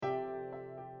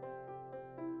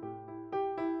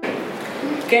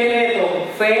Qué reto,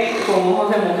 fe con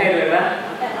ojos de mujer, ¿verdad?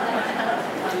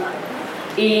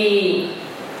 Y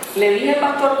le dije al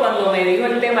pastor cuando me dijo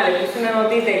el tema, le puse una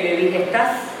notita y le dije,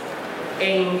 estás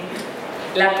en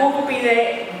la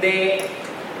cúspide de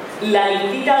la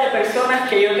listita de personas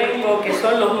que yo tengo que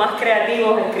son los más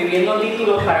creativos escribiendo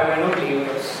títulos para buenos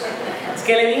libros. Es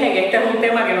que le dije que este es un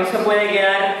tema que no se puede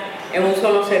quedar en un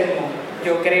solo sermón.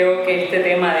 Yo creo que este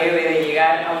tema debe de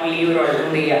llegar a un libro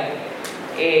algún día.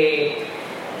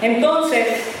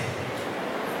 Entonces,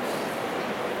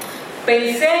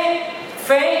 pensé,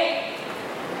 fe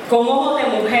con ojos de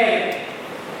mujer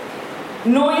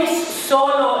no es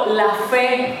solo la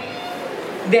fe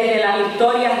desde las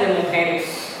historias de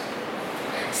mujeres,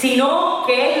 sino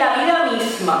que es la vida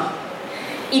misma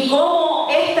y cómo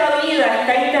esta vida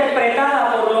está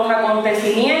interpretada por los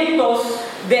acontecimientos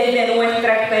desde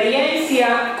nuestra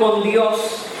experiencia con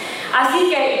Dios.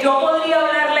 Así que yo podría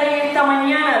hablarles esta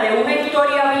mañana de una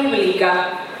historia bíblica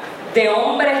de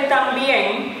hombres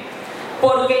también,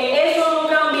 porque eso no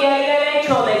cambiaría el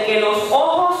hecho de que los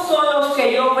ojos son los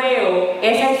que yo veo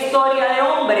esa historia de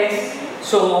hombres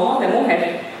son ojos de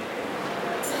mujer.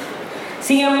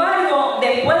 Sin embargo,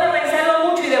 después de pensarlo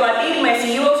mucho y debatirme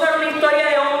si iba a usar una historia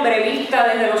de hombre vista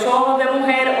desde los ojos de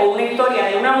mujer o una historia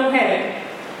de una mujer,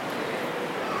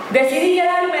 decidí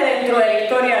quedarme dentro de la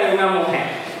historia de una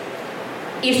mujer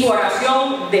y su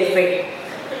oración de fe.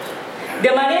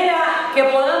 De manera que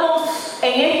podamos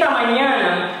en esta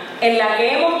mañana, en la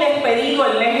que hemos despedido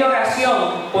el mes de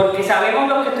oración, porque sabemos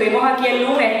los que estuvimos aquí el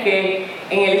lunes que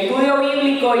en el estudio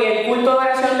bíblico y el culto de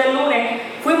oración del lunes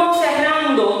fuimos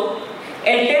cerrando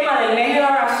el tema del mes de la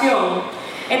oración.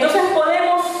 Entonces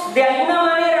podemos de alguna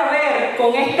manera ver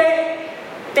con este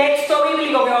texto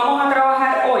bíblico que vamos a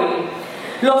trabajar hoy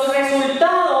los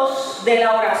resultados de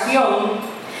la oración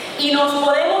y nos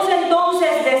podemos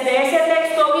entonces desde ese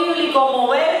texto bíblico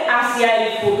mover hacia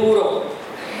el futuro,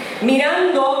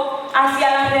 mirando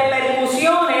hacia las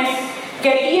repercusiones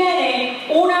que tiene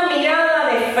una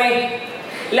mirada de fe,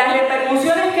 las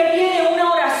repercusiones que tiene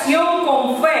una oración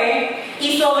con fe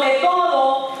y sobre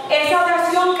todo esa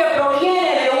oración que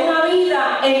proviene de una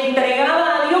vida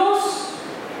entregada a Dios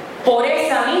por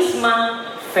esa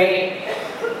misma fe.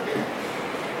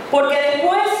 Porque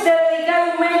después de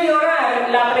dedicar un mes de orar,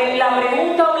 la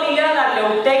pregunta obligada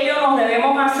que usted y yo nos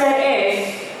debemos hacer es: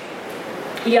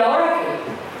 ¿y ahora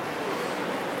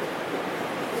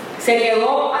qué? ¿Se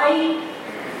quedó ahí?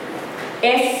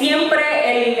 ¿Es siempre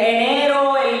el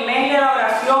enero, el mes de la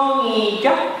oración y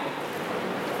ya?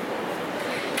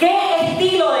 ¿Qué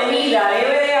estilo de vida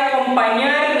debe de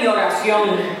acompañar mi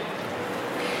oración?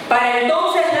 Para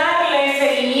entonces darle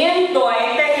seguimiento a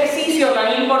este ejercicio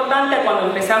tan importante cuando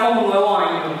empezamos un nuevo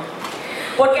año.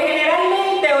 Porque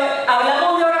generalmente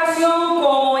hablamos de oración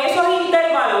como esos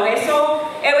intervalos, esos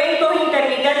eventos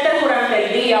intermitentes durante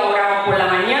el día. Oramos por la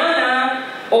mañana,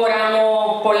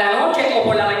 oramos por la noche, o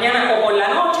por la mañana o por la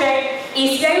noche.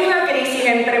 Y si hay una crisis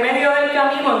entre medio del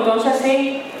camino, entonces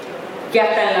sí, que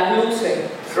hasta en las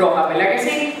luces rojas, ¿verdad que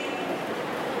sí?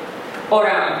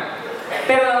 Oramos.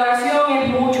 Pero la oración es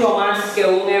mucho más que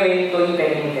un evento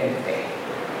intermitente.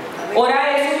 Orar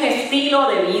es un estilo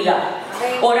de vida.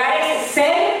 Orar es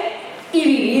ser y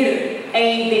vivir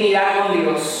en intimidad con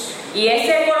Dios. Y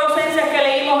ese Colosenses que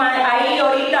leímos ahí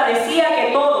ahorita decía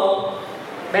que todo,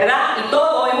 ¿verdad? Y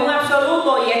todo es un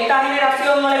absoluto y a esta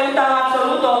generación no le gustan los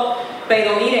absolutos,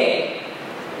 pero mire,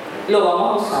 lo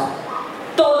vamos a usar.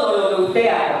 Todo lo que usted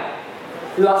haga,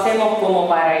 lo hacemos como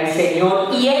para el Señor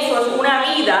y eso es una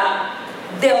vida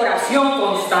de oración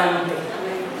constante.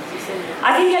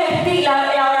 Así que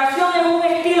la oración es un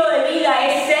estilo de vida,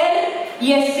 es ser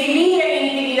y es vivir en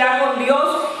intimidad con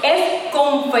Dios, es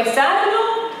confesarlo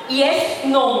y es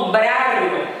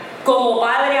nombrarlo como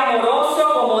Padre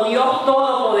amoroso, como Dios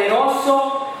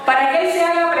todopoderoso, para que Él se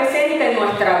haga presente en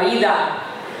nuestra vida.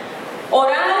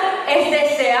 Orar es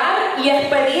desear y es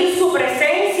pedir su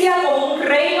presencia como un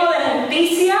reino de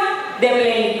justicia, de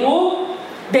plenitud,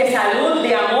 de salud,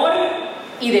 de amor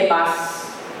y de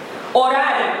paz.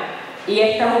 Orar, y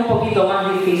esta es un poquito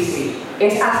más difícil,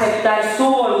 es aceptar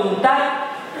su voluntad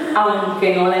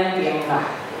aunque no la entienda.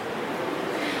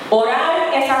 Orar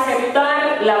es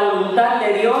aceptar la voluntad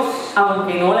de Dios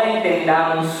aunque no la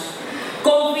entendamos,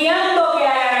 confiando que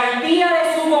la garantía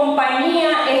de su compañía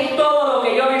es todo lo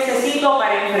que yo necesito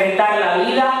para enfrentar la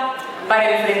vida, para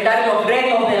enfrentar los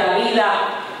retos de la vida,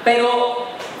 pero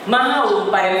más aún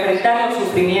para enfrentar los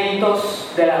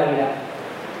sufrimientos de la vida.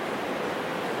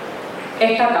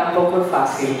 Esta tampoco es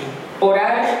fácil.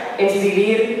 Orar es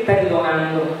vivir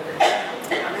perdonando.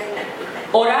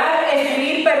 Orar es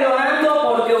vivir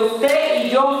perdonando porque usted y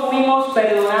yo yo fuimos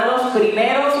perdonados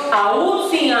primeros, aún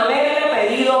sin haberle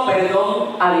pedido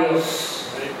perdón a Dios.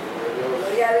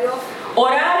 Gloria a Dios.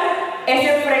 Orar es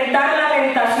enfrentar la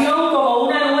tentación como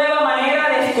una nueva manera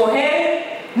de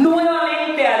escoger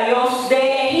nuevamente a Dios, de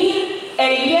elegir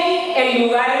el bien en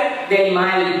lugar del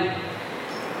mal.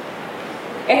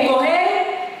 Escoger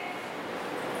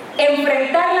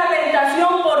enfrentar la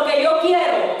tentación porque yo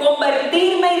quiero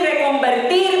convertirme y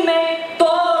reconvertirme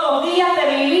todos los días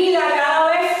de mi vida cada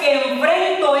vez que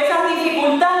enfrento esas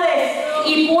dificultades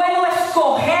y puedo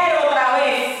escoger otra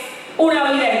vez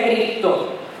una vida en Cristo.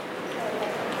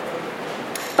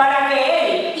 Para que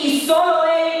Él y solo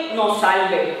Él nos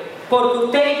salve. Porque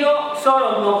usted y yo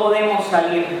solos no podemos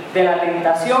salir de la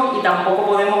tentación y tampoco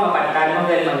podemos apartarnos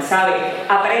del mal. ¿Sabe?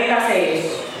 Apréndase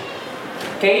eso.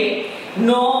 ¿Ok?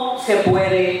 No se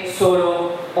puede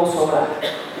solo o sola.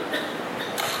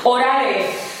 Orar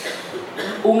es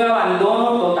un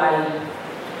abandono total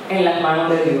en las manos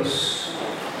de Dios.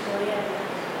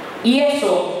 Y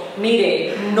eso,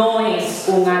 mire, no es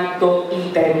un acto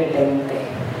intermitente.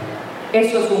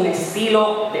 Eso es un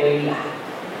estilo de vida.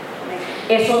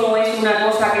 Eso no es una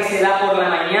cosa que se da por la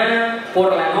mañana,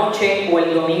 por la noche, o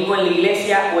el domingo en la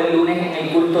iglesia, o el lunes en el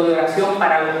culto de oración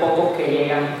para los pocos que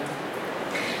llegan.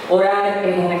 Orar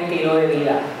es un estilo de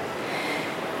vida.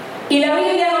 Y la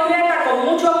Biblia nos reta con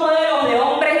muchos modelos de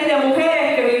hombres y de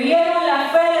mujeres que vivieron la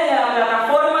fe desde la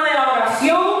plataforma de la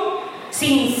oración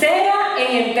sincera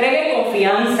en entrega y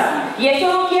confianza. Y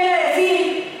eso no quiere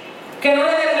decir que no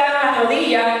le temblaron las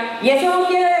rodillas. Y eso no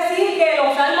quiere decir que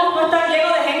los salmos no están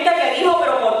llenos de gente que dijo,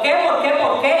 pero ¿por qué? ¿Por qué?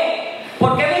 ¿Por qué?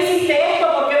 ¿Por qué me hiciste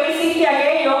esto? ¿Por qué me hiciste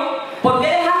aquello? ¿Por qué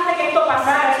dejaste que esto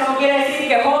pasara? Eso no quiere decir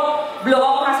que Job lo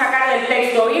vamos a sacar del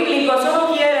texto bíblico. Eso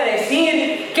no quiere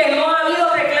decir que no ha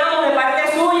habido reclamos de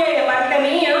parte suya y de parte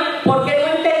mía, porque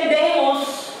no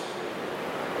entendemos.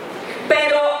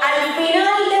 Pero al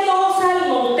final de todo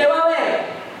salmo usted va a ver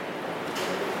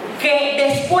que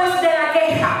después de la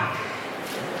queja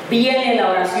viene la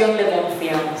oración de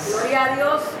confianza. Gloria a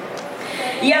Dios.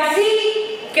 Y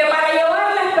así que para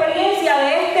llevar la experiencia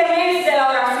de este mes de la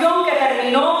oración que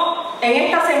terminó en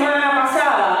esta semana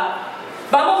pasada,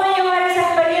 vamos a llevar esa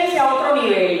experiencia a otro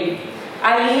nivel,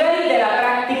 al nivel de la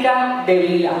práctica de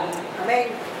vida. Amén.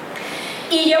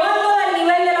 Y llevándola al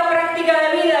nivel de la práctica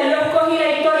de vida, yo escogí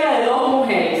la historia de dos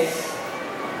mujeres.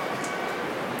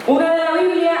 Una de la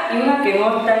Biblia y una que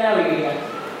no está en la Biblia.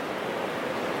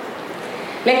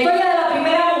 La historia de la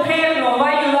primera mujer nos va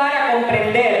a ayudar a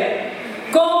comprender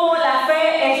cómo la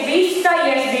fe es vista y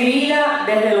es vivida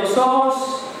desde los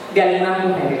ojos de algunas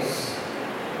mujeres.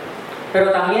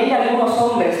 Pero también de algunos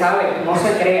hombres, ¿saben? No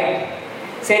se crean.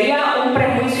 Sería un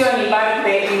prejuicio de mi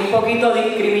parte y un poquito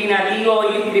discriminativo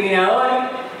y discriminador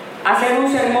hacer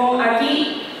un sermón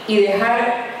aquí y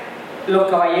dejar los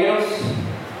caballeros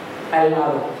al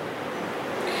lado.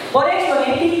 Por eso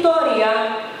en esta historia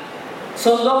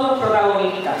son dos los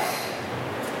protagonistas,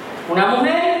 una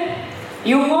mujer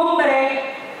y un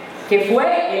hombre que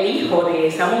fue el hijo de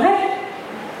esa mujer,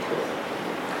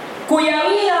 cuya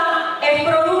vida es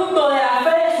producto de la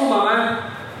fe de su mamá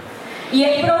y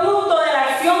es producto de la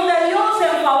acción de Dios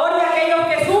en favor de aquellos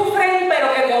que sufren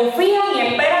pero que confían y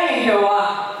esperan en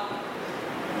Jehová.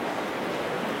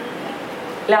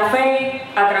 La fe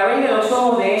a través de los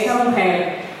ojos de esa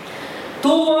mujer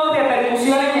tuvo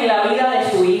repercusiones en la vida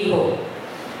de su hijo.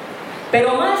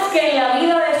 Pero más que en la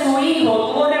vida de su hijo,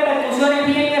 tuvo repercusiones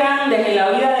bien grandes en la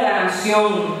vida de la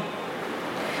nación.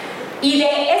 Y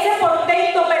de ese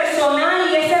portento personal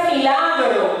y ese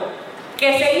milagro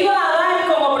que se iba a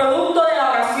dar como producto de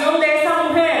la oración de esa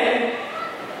mujer,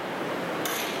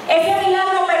 ese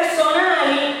milagro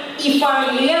personal y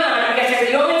familiar que se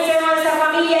dio en el seno de esa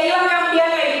familia iba a cambiar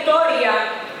la historia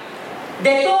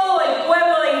de todo el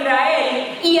pueblo de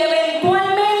Israel y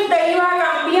eventualmente iba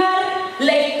a cambiar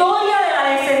la historia de la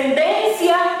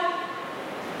descendencia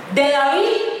de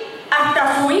David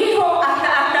hasta su hijo,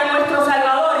 hasta nuestro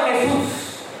Salvador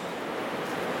Jesús.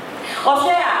 O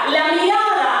sea, la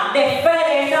mirada de fe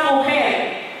de esa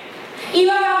mujer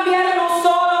iba a cambiar no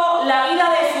solo la vida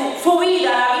de su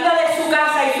vida, la vida de su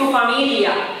casa y su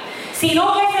familia,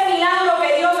 sino que ese milagro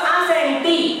que Dios hace en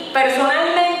ti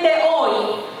personalmente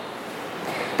hoy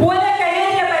puede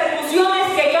tener repercusiones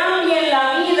que cambien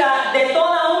la vida de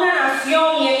toda una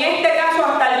nación y en este caso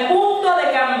hasta el punto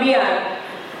de cambiar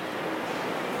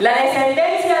la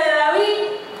descendencia de David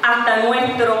hasta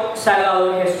nuestro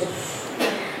Salvador Jesús.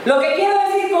 Lo que quiero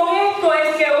decir con esto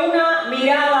es que una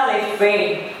mirada de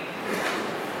fe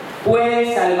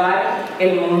puede salvar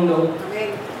el mundo.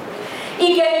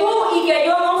 Y que tú y que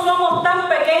yo no somos tan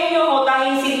pequeños o tan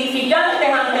insignificantes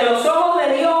ante los ojos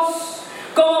de Dios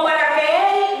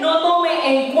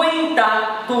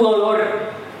tu dolor,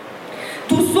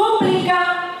 tu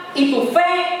súplica y tu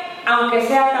fe, aunque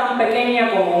sea tan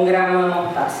pequeña como un grano de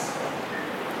mostaza.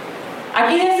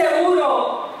 Aquí de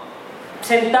seguro,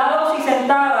 sentados y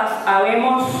sentadas,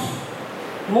 habemos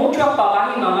muchos papás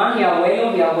y mamás y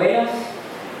abuelos y abuelas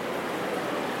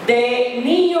de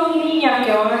niños y niñas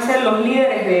que van a ser los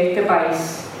líderes de este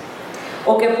país,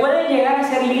 o que pueden llegar a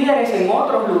ser líderes en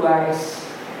otros lugares,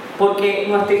 porque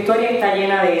nuestra historia está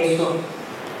llena de eso.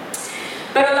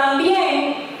 Pero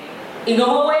también, y no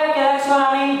me voy a quedar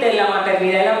solamente en la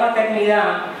maternidad y la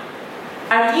paternidad,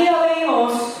 aquí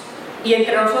vemos, y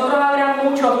entre nosotros habrá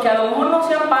muchos que a lo mejor no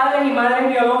sean padres y madres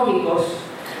biológicos,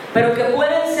 pero que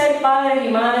pueden ser padres y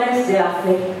madres de la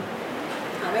fe.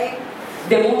 Amén.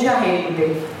 De mucha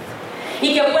gente.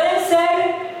 Y que pueden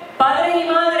ser padres y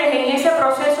madres en ese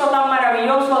proceso tan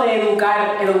maravilloso de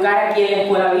educar aquí en la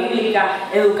escuela bíblica,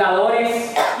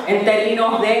 educadores en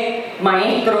términos de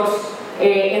maestros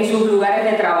en sus lugares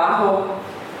de trabajo.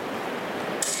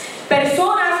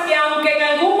 Personas que aunque en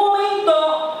algún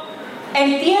momento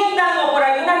entiendan o por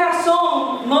alguna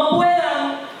razón no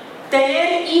puedan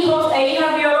tener hijos e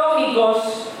hijas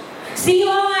biológicos, sí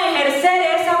van a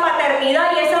ejercer esa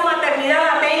paternidad y esa maternidad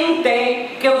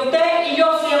latente que usted y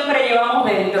yo siempre llevamos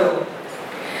dentro.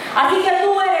 Así que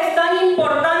tú eres tan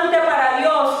importante para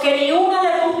Dios que ni una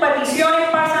de tus peticiones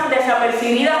pasan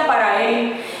desapercibidas para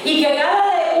Él, y que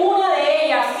cada una de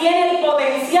ellas tiene el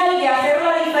potencial de hacer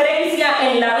la diferencia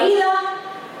en la vida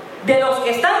de los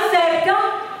que están cerca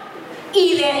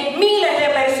y de miles de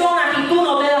personas, y tú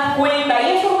no te das cuenta.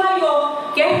 Y eso es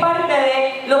algo que es parte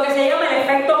de lo que se llama el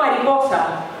efecto mariposa.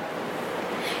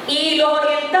 Y los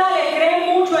orientales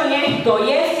creen mucho en esto,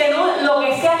 y es que no, lo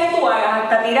que sea que tú hagas,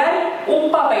 hasta tirar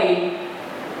un papel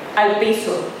al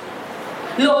piso,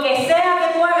 lo que sea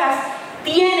que tú hagas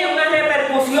tiene una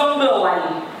repercusión global.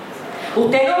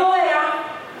 Usted no lo verá,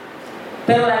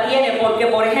 pero la tiene, porque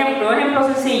por ejemplo, un ejemplo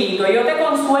sencillito, yo te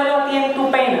consuelo a ti en tu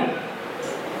pena,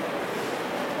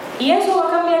 y eso va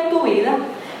a cambiar tu vida,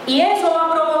 y eso va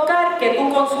a provocar que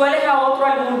tú consueles a otro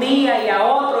algún día, y a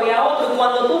otro, y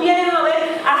cuando tú vienes a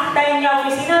ver, hasta en la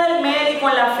oficina del médico,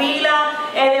 en la fila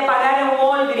de pagar en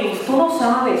Walgreens, tú no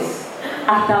sabes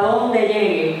hasta dónde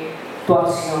llegue tu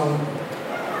acción.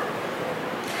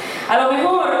 A lo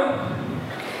mejor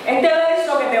este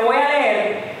verso que te voy a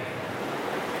leer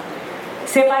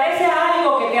se parece a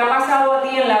algo que te ha pasado a ti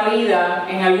en la vida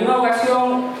en alguna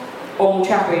ocasión o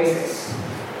muchas veces.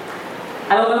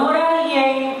 A lo mejor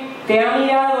alguien te ha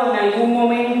mirado en algún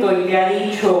momento y te ha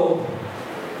dicho: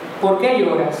 ¿por qué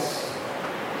lloras?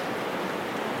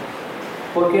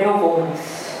 ¿Por qué no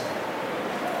comes?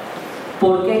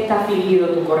 ¿Por qué está afligido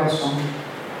tu corazón?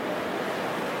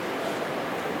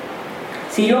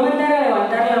 Si yo mandara a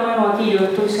levantar la mano aquí, yo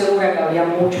estoy segura que había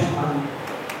muchas manos.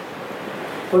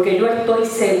 Porque yo estoy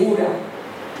segura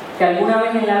que alguna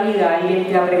vez en la vida alguien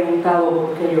te ha preguntado: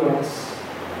 ¿por qué lloras?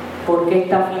 ¿Por qué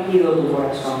está afligido tu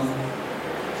corazón?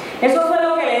 Eso fue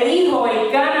lo que le dijo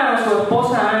Elcana a su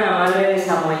esposa Ana, madre de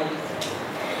Samuel.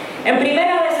 En 1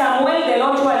 Samuel del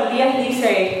 8 al 10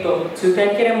 dice esto. Si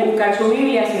ustedes quieren buscar su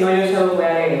Biblia, si no yo se los voy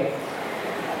a leer.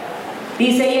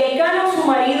 Dice: y Elcana su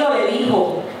marido le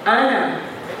dijo: Ana,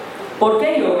 ¿por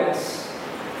qué lloras?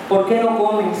 ¿Por qué no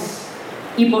comes?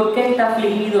 ¿Y por qué está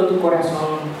afligido tu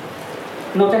corazón?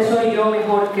 ¿No te soy yo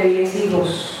mejor que 10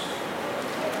 hijos?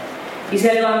 Y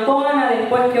se levantó Ana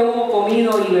después que hubo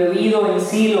comido y bebido en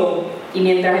Silo, y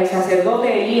mientras el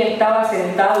sacerdote Elí estaba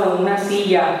sentado en una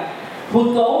silla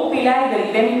junto a un pilar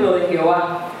del templo de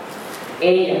Jehová,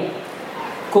 ella,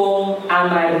 con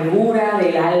amargura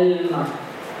del alma,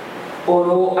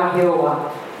 oró a Jehová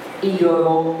y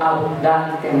lloró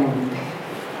abundantemente.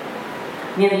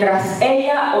 Mientras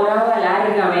ella oraba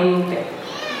largamente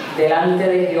delante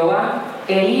de Jehová,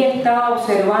 Elí estaba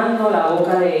observando la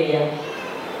boca de ella.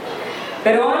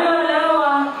 Pero Ana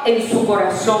hablaba en su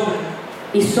corazón,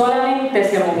 y solamente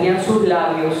se movían sus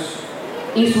labios,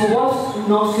 y su voz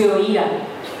no se oía.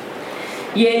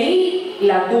 Y Elí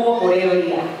la tuvo por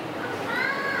ebria.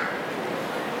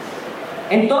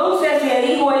 Entonces le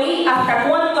dijo Elí: ¿hasta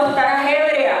cuándo estarás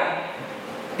ebria?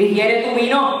 Digiere tu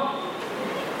vino.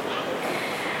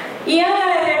 Y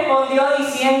Ana le respondió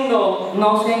diciendo: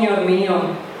 no, Señor mío,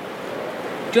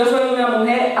 yo soy una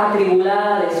mujer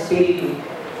atribulada de espíritu.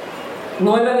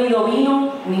 No he bebido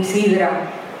vino ni sidra,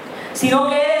 sino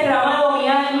que he derramado mi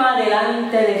alma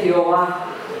delante de Jehová.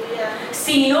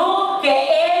 Sino que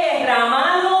he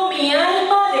derramado mi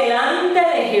alma delante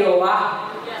de Jehová.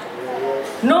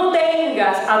 No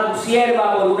tengas a tu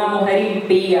sierva por una mujer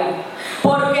impía,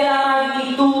 porque la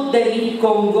magnitud de mis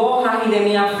congojas y de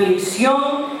mi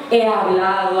aflicción he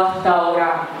hablado hasta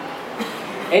ahora.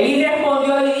 Elí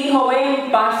respondió y dijo: ven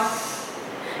en paz,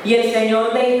 y el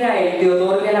Señor de Israel te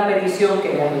otorgue la petición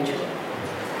que le has hecho.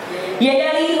 Y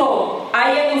ella dijo: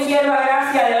 haya tu sierva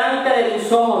gracia delante de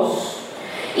tus ojos.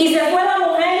 Y se fue la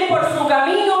mujer por su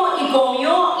camino y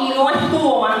comió y no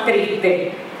estuvo más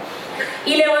triste.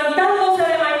 Y levantándose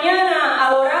de mañana,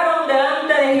 adoraron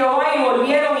delante de Jehová y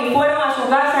volvieron y fueron a su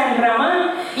casa en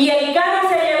Ramá. Y Elcana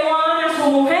se llevó a Ana su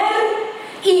mujer,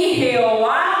 y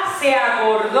Jehová se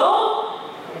acordó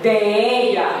de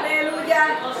ella.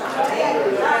 Aleluya.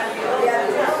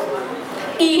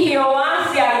 Y Jehová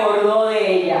se acordó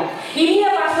de ella. Y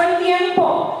mira, pasó el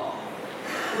tiempo.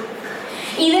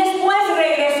 Y después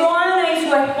regresó Ana y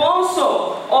su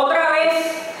esposo otra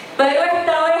vez, pero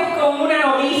esta vez con una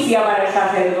noticia para el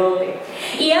sacerdote.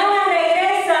 Y Ana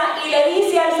regresa y le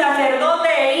dice al sacerdote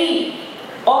Elí: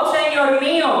 oh Señor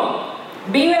mío,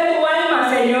 vive tu alma,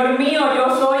 Señor mío,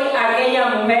 yo soy aquella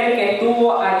mujer que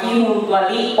estuvo aquí junto a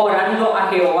ti orando a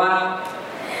Jehová.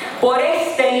 Por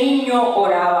este niño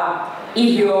oraba,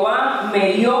 y Jehová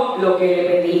me dio lo que le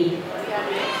pedí.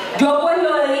 Yo pues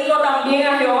lo dedico también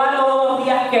a Jehová todos los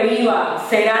días que viva,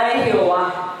 será de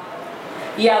Jehová.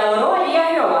 Y adoró allí a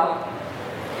Jehová.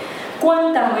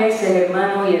 ¿Cuántas veces,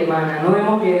 hermanos y hermanas, no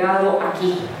hemos llegado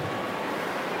aquí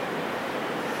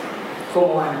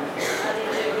como Ana?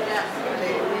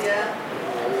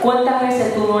 ¿Cuántas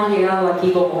veces tú no has llegado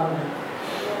aquí como Ana?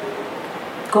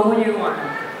 ¿Cómo llegó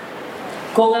Ana?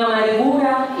 Con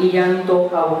amargura y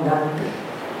llanto abundante.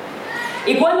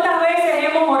 ¿Y cuántas veces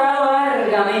hemos orado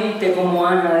largamente como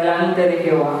Ana delante de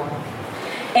Jehová?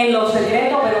 En lo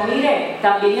secreto, pero mire,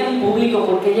 también en público,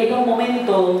 porque llega un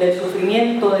momento donde el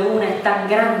sufrimiento de una es tan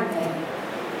grande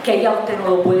que ya usted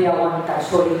no lo puede aguantar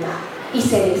solita y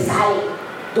se le sale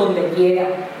donde quiera.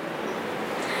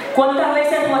 ¿Cuántas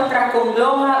veces nuestras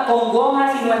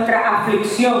congojas y nuestra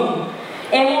aflicción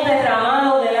hemos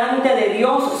derramado delante de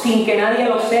Dios sin que nadie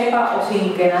lo sepa o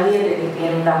sin que nadie le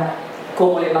entienda,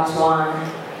 como le pasó a Ana?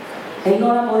 Él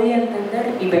no la podía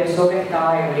entender y pensó que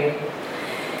estaba ebria.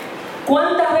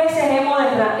 ¿Cuántas veces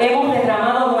hemos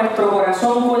derramado nuestro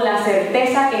corazón con la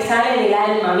certeza que sale del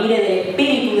alma, mire, del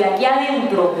espíritu, de aquí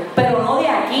adentro, pero no de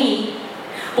aquí?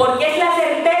 Porque es la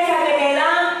certeza que te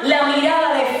da la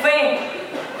mirada de fe,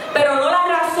 pero no la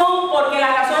razón, porque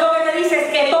la razón lo que te dice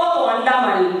es que todo anda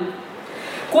mal.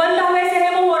 ¿Cuántas veces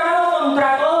hemos orado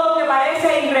contra todo lo que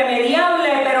parece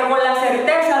irremediable, pero con la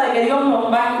certeza de que Dios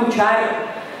nos va a escuchar,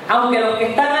 aunque los que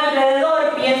están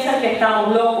alrededor piensan que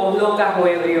estamos locos, locas o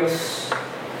ebrios?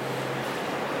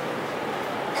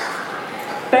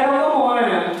 Pero como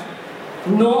Ana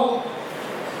no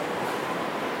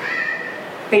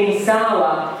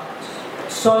pensaba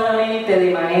solamente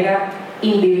de manera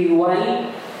individual,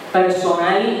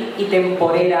 personal y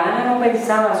temporera. Ana no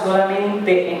pensaba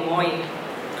solamente en hoy,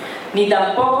 ni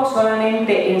tampoco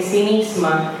solamente en sí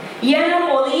misma. Y Ana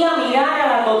podía mirar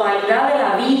a la totalidad de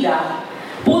la vida.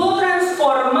 Pudo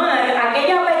transformar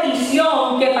aquella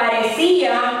petición que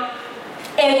parecía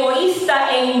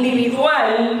egoísta e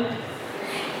individual,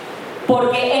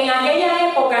 porque en aquella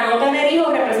época no tener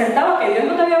hijos representaba que Dios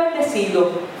no te había bendecido.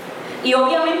 Y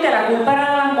obviamente la culpa era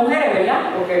de las mujeres,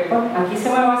 ¿verdad? Porque pues, aquí se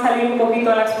me va a salir un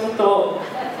poquito el asunto.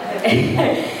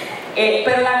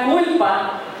 Pero la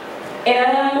culpa era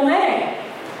de las mujeres.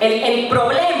 El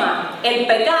problema, el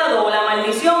pecado, la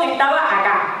maldición estaba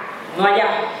acá, no allá.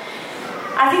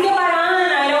 Así que para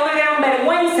Ana era una gran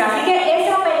vergüenza. Así que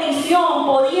esa petición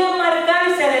podía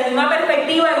marcarse desde una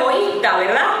perspectiva egoísta,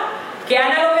 ¿verdad? Que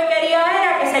Ana lo que quería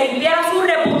era que se limpiara su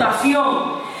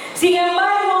reputación. Sin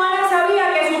embargo, Ana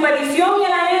sabía que su petición y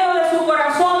el anhelo de su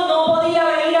corazón no podía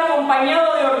venir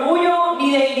acompañado de orgullo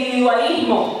ni de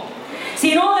individualismo,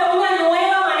 sino de una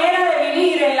nueva manera de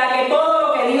vivir en la que todo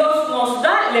lo que Dios nos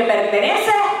da le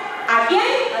pertenece ¿a quién?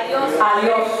 A Dios. A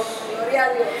Dios. Gloria a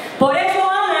Dios. Por eso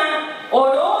Ana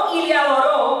oró y le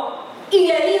adoró y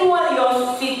le dijo a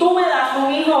Dios: si tú me das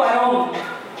un hijo varón,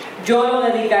 yo lo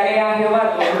dedicaré a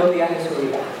Jehová todos los días de su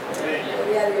vida.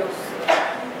 Gloria a Dios.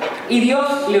 Y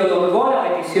Dios le otorgó la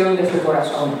petición de su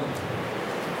corazón.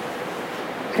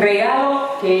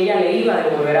 Regalo que ella le iba a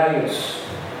devolver a Dios.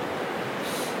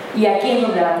 Y aquí es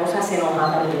donde la cosa se nos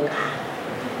ata de acá.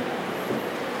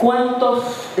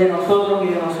 ¿Cuántos de nosotros y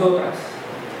de nosotras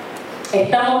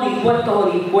estamos dispuestos o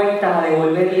dispuestas a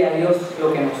devolverle a Dios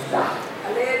lo que nos da?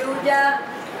 Aleluya.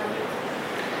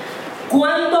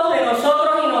 ¿Cuántos de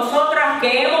nosotros y nosotras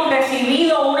que hemos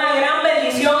recibido una gran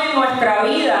bendición en nuestra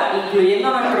vida, incluyendo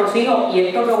a nuestros hijos? Y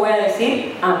esto que voy a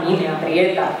decir, a mí me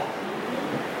aprieta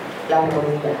la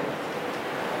rodilla,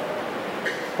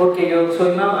 porque yo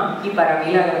soy mamá y para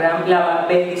mí la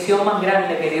bendición más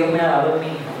grande que Dios me ha dado es mi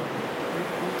hijo.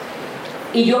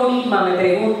 Y yo misma me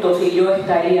pregunto si yo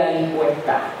estaría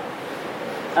dispuesta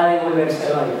a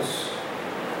devolvérselo a Dios.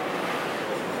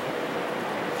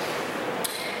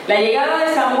 La llegada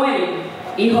de Samuel,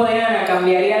 hijo de Ana,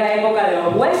 cambiaría la época de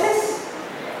los jueces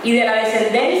y de la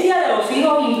descendencia de los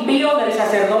hijos impíos del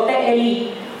sacerdote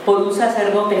Elí por un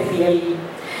sacerdote fiel,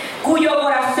 cuyo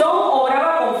corazón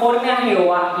obraba conforme a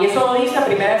Jehová. Y eso lo dice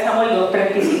 1 Samuel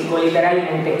 2:35,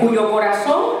 literalmente. Cuyo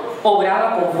corazón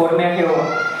obraba conforme a Jehová.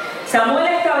 Samuel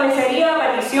establecería a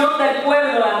petición del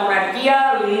pueblo la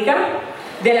monarquía davídica,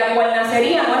 de la cual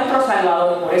nacería nuestro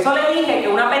Salvador. Por eso le dije que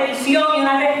una petición y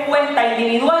una respuesta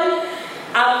individual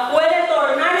puede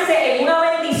tornarse en una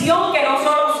bendición que no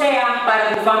solo sea para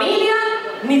tu familia,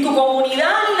 ni tu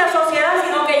comunidad, ni la sociedad,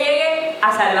 sino que llegue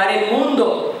a salvar el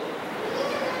mundo.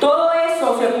 Todo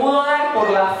eso se pudo dar por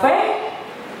la fe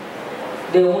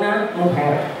de una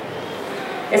mujer.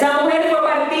 Esa mujer fue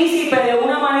partícipe de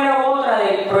una manera u otra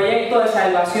del proyecto de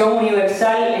salvación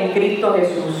universal en Cristo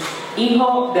Jesús,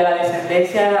 hijo de la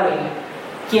descendencia de David,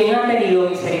 quien ha tenido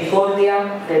misericordia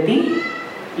de ti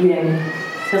y de mí.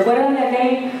 ¿Se acuerdan de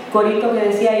aquel corito que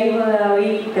decía, hijo de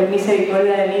David, ten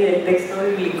misericordia de mí, del texto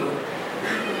bíblico?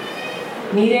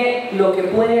 Mire lo que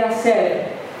puede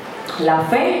hacer la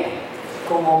fe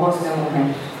con ojos de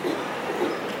mujer.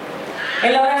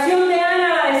 En la oración de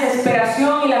Ana, la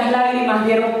desesperación y las lágrimas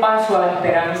dieron paso a la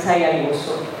esperanza y al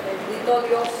gozo. Bendito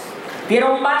Dios.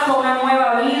 Dieron paso a una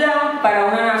nueva vida para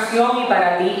una nación y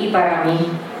para ti y para mí.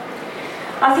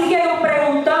 Así que nos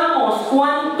preguntamos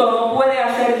cuánto no puede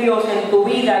hacer Dios en tu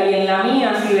vida y en la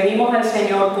mía si venimos al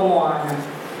Señor como Ana,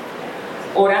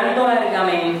 orando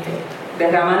largamente,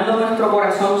 derramando nuestro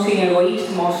corazón sin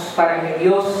egoísmos para que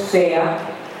Dios sea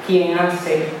quien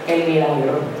hace el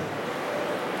milagro.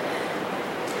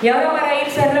 Y ahora, para ir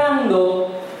cerrando,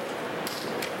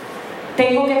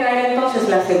 tengo que traer entonces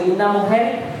la segunda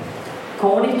mujer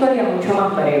con una historia mucho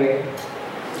más breve.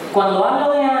 Cuando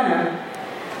hablo de Ana,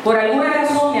 por alguna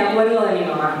razón me acuerdo de mi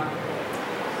mamá.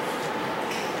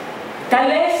 Tal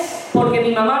vez porque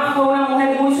mi mamá fue una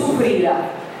mujer muy sufrida,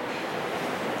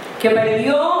 que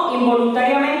perdió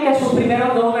involuntariamente a sus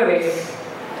primeros 2 bebés.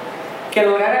 Que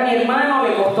lograr a mi hermano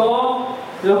le costó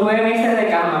los 9 meses de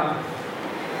cama.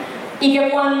 Y que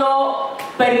cuando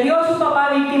perdió a su papá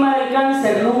víctima del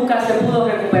cáncer, nunca se pudo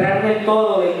recuperar del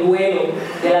todo del duelo,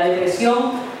 de la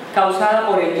depresión causada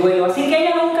por el duelo. Así que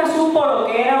ella nunca supo lo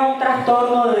que era un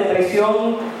trastorno de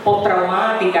depresión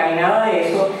postraumática ni nada de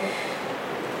eso.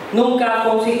 Nunca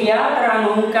fue un psiquiatra,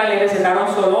 nunca le recetaron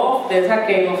Zoloft, de esas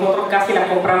que nosotros casi las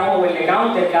compramos over the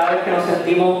counter cada vez que nos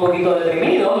sentimos un poquito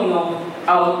deprimidos y nos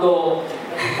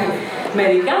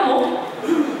automedicamos.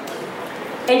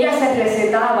 Ella se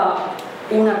recetaba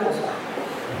una cosa.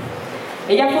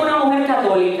 Ella fue una mujer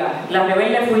católica, la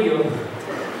rebelde fui yo,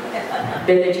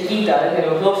 desde chiquita, desde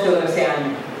los 12 o 13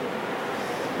 años.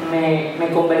 Me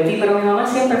convertí, pero mi mamá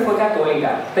siempre fue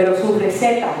católica, pero su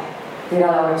receta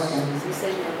era la oración.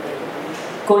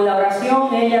 Con la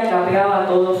oración ella cambiaba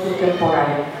todos sus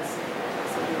temporales.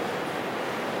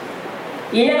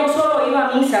 Y ella no solo iba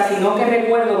a misa, sino que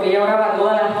recuerdo que ella oraba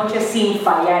todas las noches sin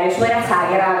fallar, eso era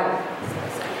sagrado.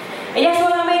 Ella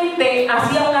solamente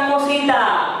hacía una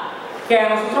cosita que a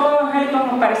nosotros los evangélicos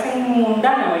nos parece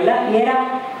mundana, ¿verdad? Y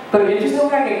era, pero yo estoy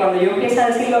segura que cuando yo empiece a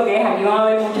decir lo que es, aquí van a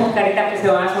ver muchas caritas que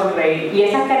se van a sonreír. Y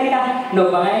esas caritas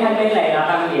nos van a dejar ver la edad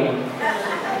también.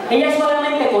 Ella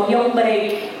solamente cogía un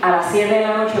break a las 7 de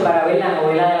la noche para ver la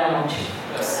novela de la noche.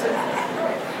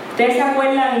 ¿Ustedes se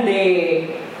acuerdan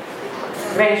de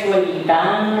Renzo el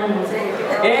Gitano?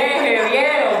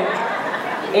 ¿Vieron?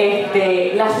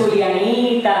 La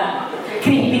Zulianita,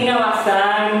 Cristina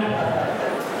Bazán.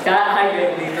 Ay,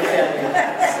 bendito sea Dios.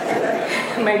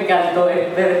 Me encantó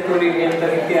este descubrimiento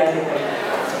que estoy haciendo.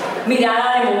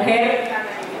 Mirada de mujer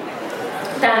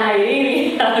tan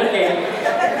alegre.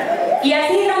 Y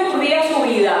así transcurría su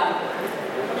vida.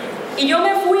 Y yo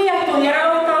me fui a estudiar a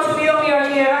los Estados Unidos mi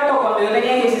bachillerato cuando yo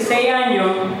tenía 16 años.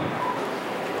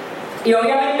 Y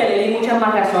obviamente le di muchas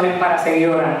más razones para seguir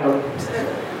orando.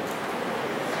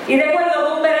 Y recuerdo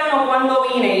que un verano cuando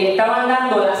vine y estaban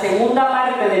dando la segunda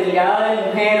parte de Mirada de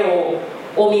Mujer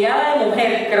o Mirada de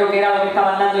Mujer, creo que era lo que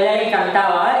estaban dando, ella le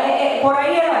encantaba. Por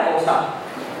ahí era la cosa.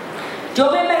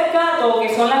 Yo me percato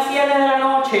que son las 7 de la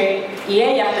noche y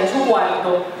ella está en su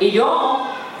cuarto y yo,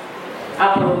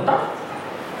 pronta,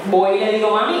 voy y le digo,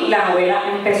 mami, la novela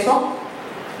empezó.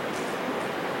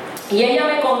 Y ella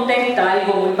me contesta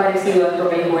algo muy parecido a esto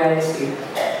que les voy a decir.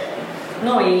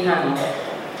 No, hija, no.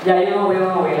 Ya yo no veo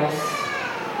novelas.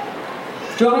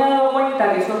 Yo me he dado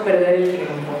cuenta que eso es perder el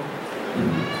tiempo.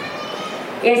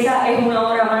 Esa es una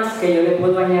hora más que yo le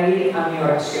puedo añadir a mi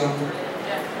oración.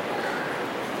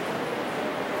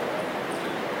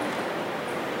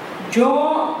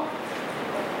 Yo,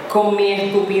 con mi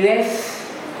estupidez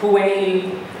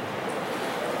juvenil,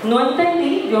 no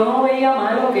entendí, yo no veía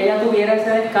malo que ella tuviera ese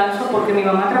descanso porque mi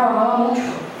mamá trabajaba mucho.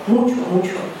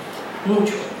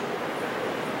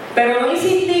 Pero no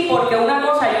insistí porque una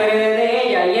cosa yo heredé de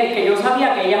ella y es que yo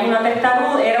sabía que ella era una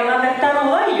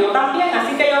testaruda y yo también,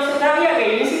 así que yo sabía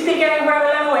que yo insistí que fuera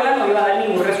de la novela no iba a dar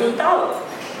ningún resultado.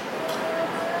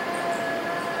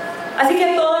 Así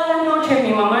que todas las noches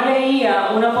mi mamá leía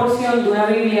una porción de una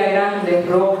Biblia grande,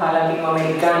 roja,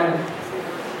 latinoamericana,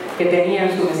 que tenía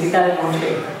en su mesita de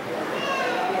noche,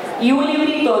 y un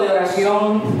librito de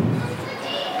oraciones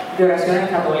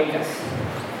católicas.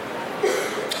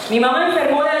 Mi mamá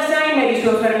enfermó de Alzheimer y su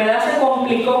enfermedad se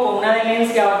complicó con una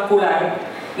demencia vascular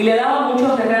y le daba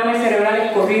muchos derrames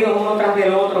cerebrales corridos uno tras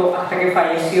del otro hasta que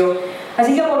falleció.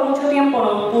 Así que por mucho tiempo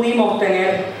no pudimos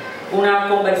tener una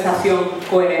conversación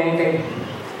coherente.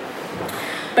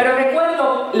 Pero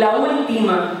recuerdo la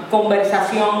última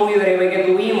conversación muy breve que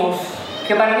tuvimos,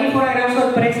 que para mí fue una gran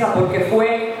sorpresa porque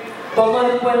fue poco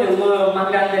después de uno de los más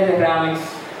grandes derrames.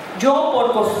 Yo,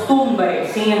 por costumbre,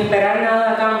 sin esperar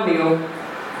nada a cambio,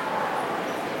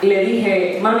 le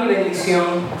dije, mami,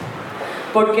 bendición.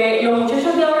 Porque los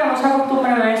muchachos de ahora no se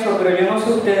acostumbran a eso, pero yo no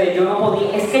sé ustedes, yo no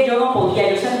podía,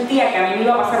 yo sentía que a mí me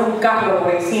iba a pasar un carro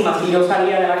por encima si yo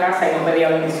salía de la casa y no pedía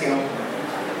bendición.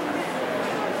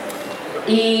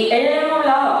 Y ella ya no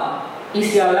hablaba, y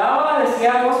si hablaba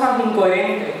decía cosas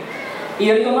incoherentes. Y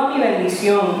yo digo, mami,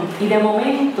 bendición. Y de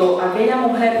momento, aquella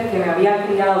mujer que me había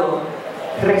criado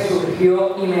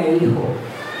resurgió y me dijo,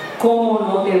 ¿cómo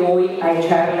no te voy a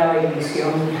echar la bendición,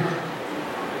 hija?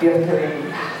 Dios te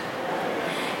bendiga.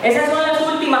 Esas son las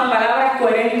últimas palabras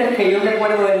coherentes que yo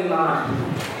recuerdo de mi mamá.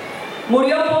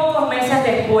 Murió pocos meses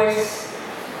después,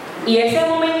 y ese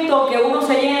momento que uno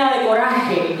se llena de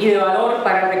coraje y de valor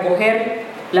para recoger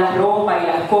la ropa y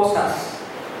las cosas,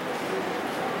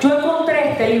 yo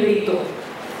encontré este librito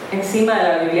encima de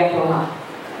la Biblia roja.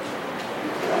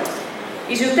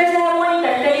 Y si usted se da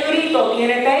cuenta, este librito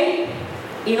tiene tape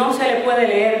y no se le puede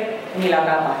leer ni la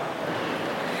tapa.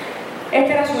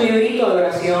 Este era su librito de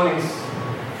oraciones.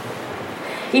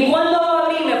 Y cuando lo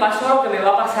abrí me pasó lo que me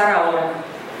va a pasar ahora.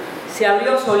 Se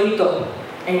abrió solito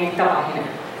en esta página.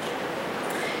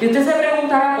 Y usted se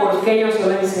preguntará por qué yo se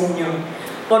lo enseño.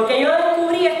 Porque yo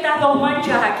descubrí estas dos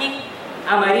manchas aquí,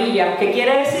 amarillas, que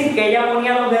quiere decir que ella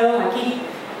ponía los dedos aquí.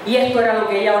 Y esto era lo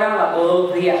que ella oraba todos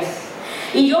los días.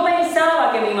 Y yo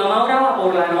pensaba que mi mamá oraba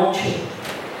por la noche.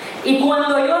 Y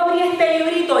cuando yo abrí este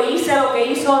librito e hice lo que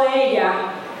hizo de ella,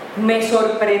 me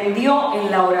sorprendió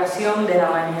en la oración de la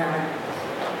mañana.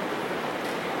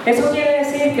 Eso quiere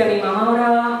decir que mi mamá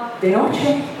oraba de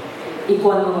noche y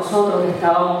cuando nosotros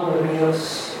estábamos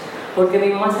dormidos. Porque mi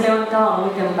mamá se levantaba muy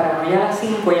temprano, ya a las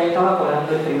 5 ya estaba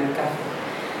colando el primer café.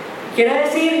 Quiere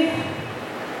decir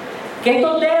que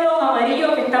estos dedos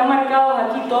amarillos que están marcados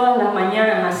aquí todas las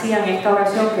mañanas hacían esta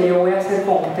oración que yo voy a hacer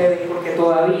con ustedes porque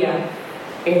todavía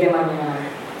es de mañana.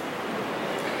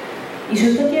 Y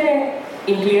si usted quiere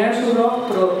inclinar su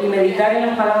rostro y meditar en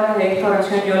las palabras de esta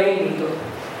oración, yo le invito.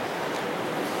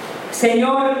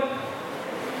 Señor,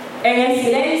 en el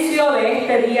silencio de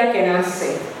este día que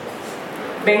nace,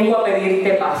 vengo a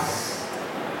pedirte paz,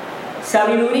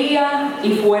 sabiduría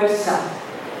y fuerza.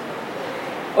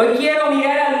 Hoy quiero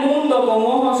mirar al mundo con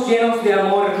ojos llenos de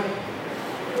amor,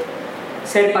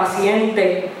 ser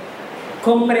paciente,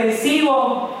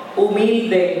 comprensivo,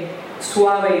 humilde,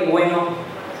 suave y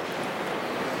bueno.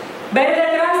 Ver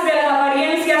detrás de las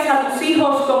apariencias a tus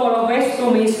hijos como los ves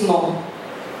tú mismo,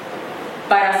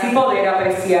 para así poder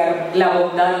apreciar la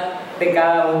bondad de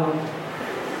cada uno.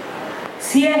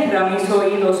 Cierra mis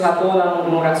oídos a toda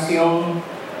murmuración.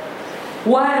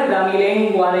 Guarda mi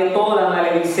lengua de toda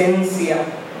maledicencia.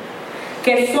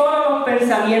 Que solo los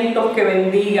pensamientos que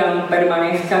bendigan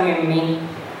permanezcan en mí.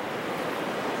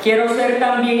 Quiero ser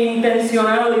tan bien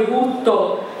intencionado y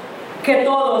justo que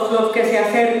todos los que se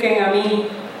acerquen a mí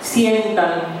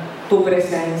sientan tu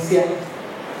presencia.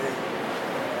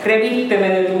 Revísteme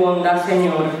de tu bondad,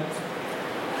 Señor,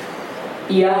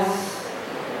 y haz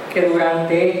que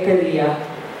durante este día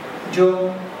yo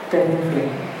te refleje.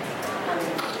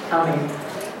 Amén.